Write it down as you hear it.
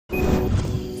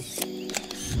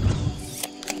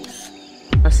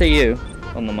see you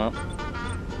on the map.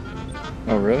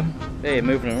 Oh really? Yeah, you're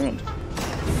moving around.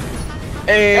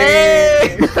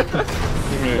 Hey!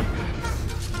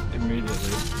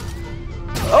 Immediately.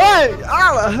 Oi!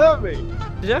 Ah, that hurt me!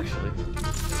 Did you actually?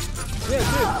 Yeah, it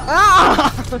did. Ah!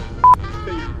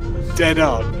 Dead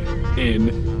on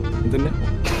in the net.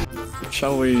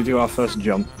 Shall we do our first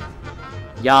jump?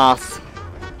 Yas.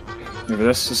 Maybe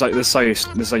this is how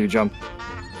you jump.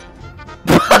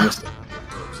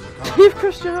 You've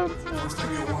crushed your hand.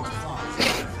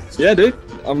 Yeah, dude.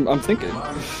 I'm thinking.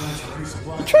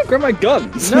 You trying to grab my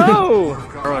guns? No!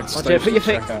 Alright, Okay, put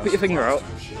your finger out.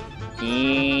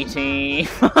 E.T. do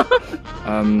you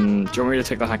want me to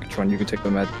take the hackatron? You can take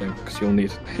the med thing, because you'll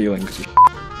need healing. Cause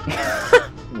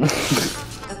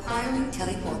Acquiring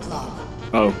teleport log.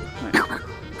 Oh.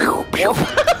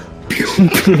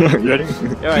 Ready? You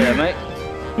alright there, mate?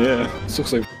 Yeah. This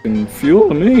looks like f***ing fuel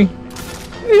to me.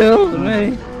 Fuel to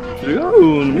me. Fuel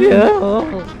to me. Yeah.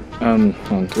 Hold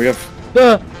on, do we have...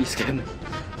 You scared me.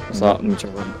 What's that? Let me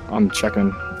check. I'm checking.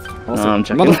 No, I'm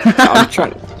checking. I'm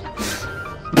trying.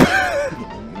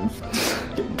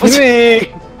 Push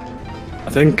me! I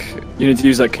think you need to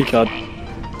use that keycard.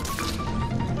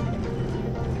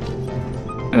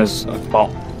 And there's a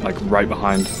bot, like, right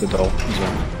behind the door as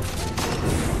well.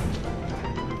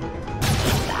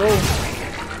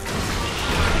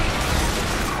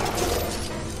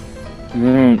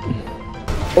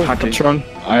 Oh, hackatron.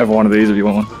 I have one of these if you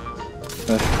want one.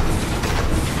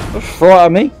 Throw it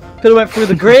at me? Could've went through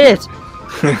the grate!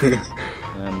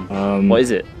 What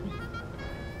is it?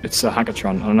 It's a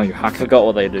hackatron. I don't know, you hack it. Forgot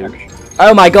what they do.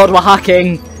 Oh my god, we're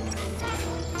hacking!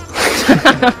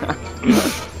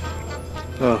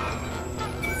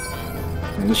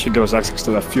 This should give us access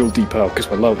to that fuel depot because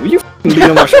we're low. Will you f***ing lean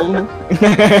on my shoulder?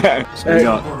 So we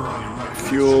got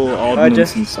fuel,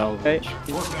 ordnance, and salvage.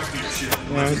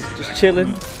 Hey, just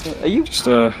chilling. Are you Just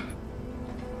the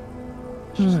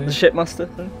shipmaster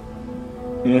thing?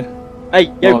 yeah. Hey,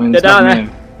 yo, Well, I mean, they're it's not down me.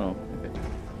 there. Oh,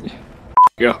 okay.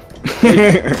 Go.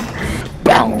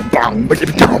 Bang, bang, bang.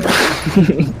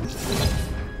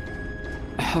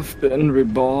 I have been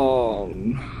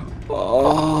reborn.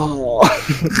 Oh.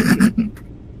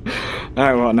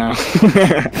 Alright, what now?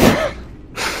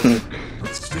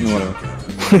 Whatever.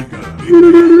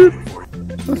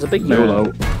 That's a big YOLO.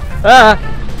 no. Ah!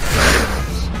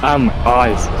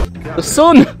 Eyes. The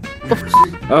sun!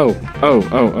 Oh.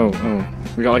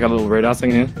 We got like a little radar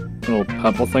thing here. A little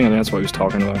purple thing, I think that's what he was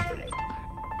talking about.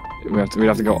 We'd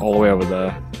have to go all the way over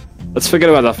there. Let's forget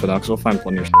about that for now, because we'll find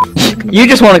plenty of shit. You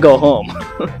just want to go home. I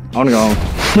wanna go home.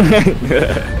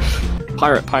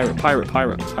 Pirate.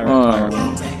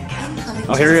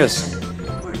 Oh, here he is.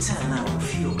 Return our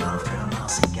fuel after our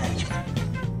last engagement.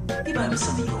 Give over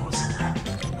some of yours and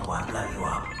I won't blow you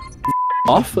up.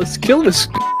 Off? Let's kill this.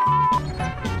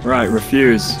 Right,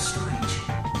 refuse.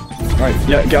 Right,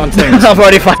 yeah, get on things. I've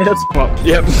already fired us. Well,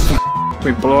 yep.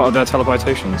 We blow out their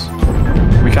teleportations.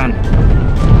 We can.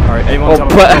 Alright, aim on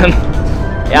teleportation.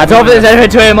 Yeah, I don't think there's anything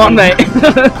to aim on, mate.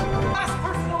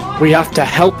 We have to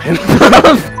help him.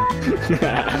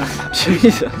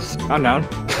 Jesus. I'm down.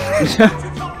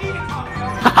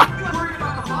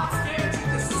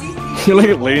 You're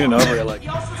like leaning over, you're like,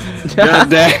 God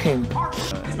dang.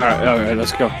 Alright,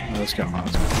 let's go. Let's go.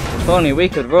 If only we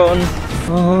could run.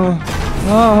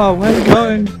 Oh, where's it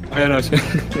going? Yeah, no,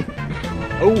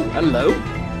 oh, hello.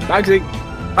 Bagsy.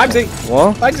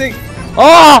 What? Bagsy.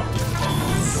 Oh!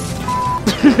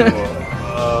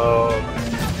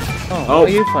 Oh. What are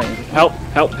you fighting? Help.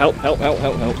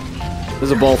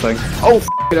 There's a ball thing. Oh, f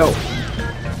it out.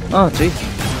 Oh, jeez.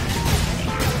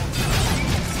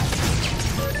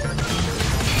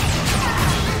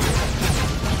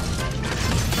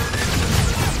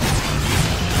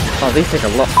 Oh, these take a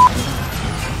lot.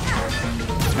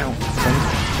 Ow.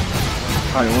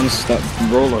 Alright, once that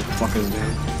roller fuckers do.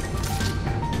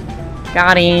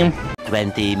 Got him.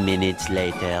 20 minutes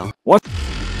later. What?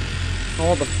 Oh,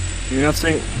 what the You're not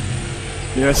seeing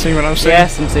what I'm saying?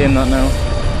 Yes, I'm seeing that now.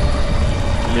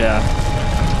 Yeah.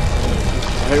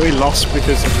 I think we lost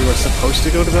because we were supposed to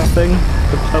go to that thing.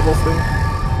 The pebble thing.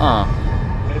 Ah.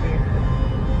 Maybe.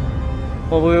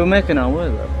 Well, we were making our way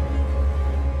though.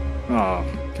 Oh,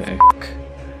 okay.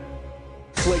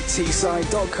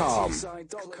 ClickTside.com.